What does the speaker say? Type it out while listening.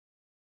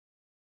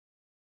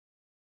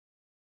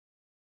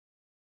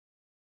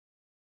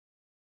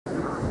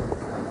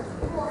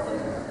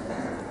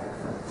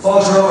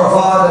Fulcher over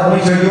Fod and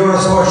Winter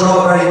Eurosport, you're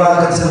all very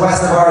welcome to the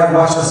west of Ireland,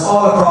 watching us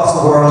all across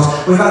the world.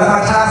 We've had a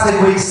fantastic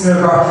week,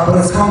 snooker, but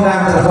it's come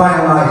down to the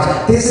final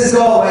night. This is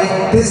Galway,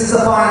 this is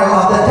the final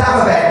of the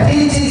Dafabet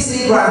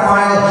PTC Grand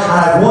Final, and I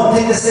have one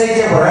thing to say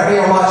to you wherever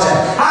you're watching.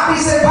 Happy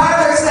St.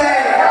 Patrick's Day!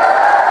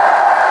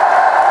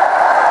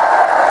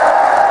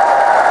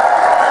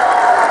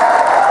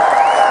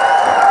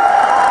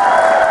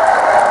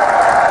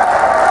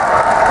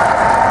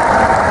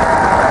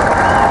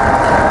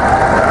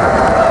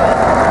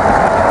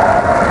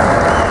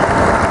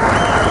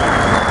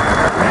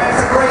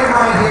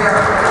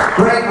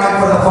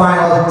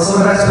 Some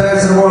of the best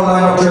players in the world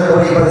line up during the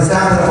week, but it's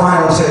down to the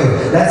final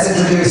two. Let's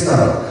introduce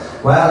them.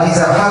 Well, he's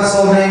a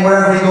household name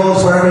wherever he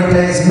goes, wherever he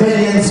plays.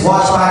 Millions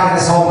watch back in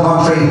his home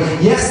country.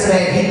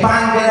 Yesterday, he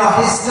banged in a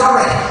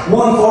historic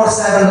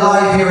 147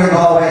 live here in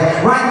Galway.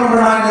 Ranked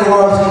number 9 in the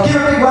world. Give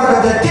a big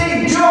welcome to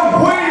King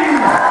Junhui!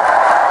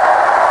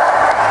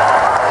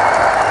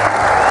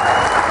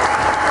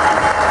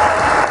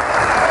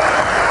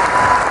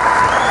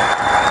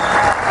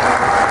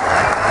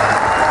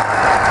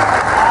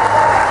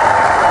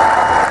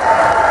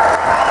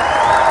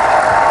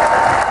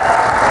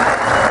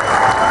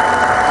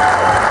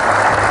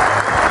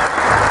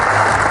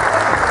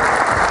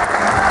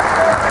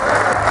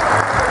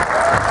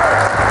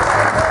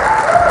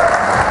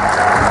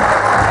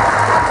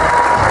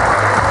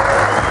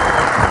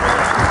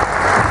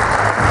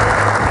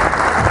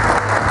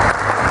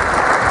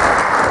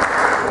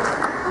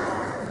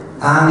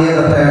 And the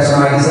other player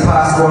tonight, he's a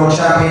past world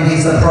champion,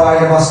 he's the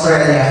pride of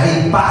Australia.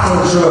 He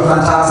battled through a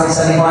fantastic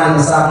semi-final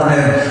this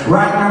afternoon.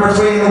 Ranked number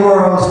 3 in the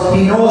world,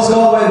 he knows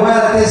Galway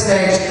well at this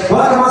stage.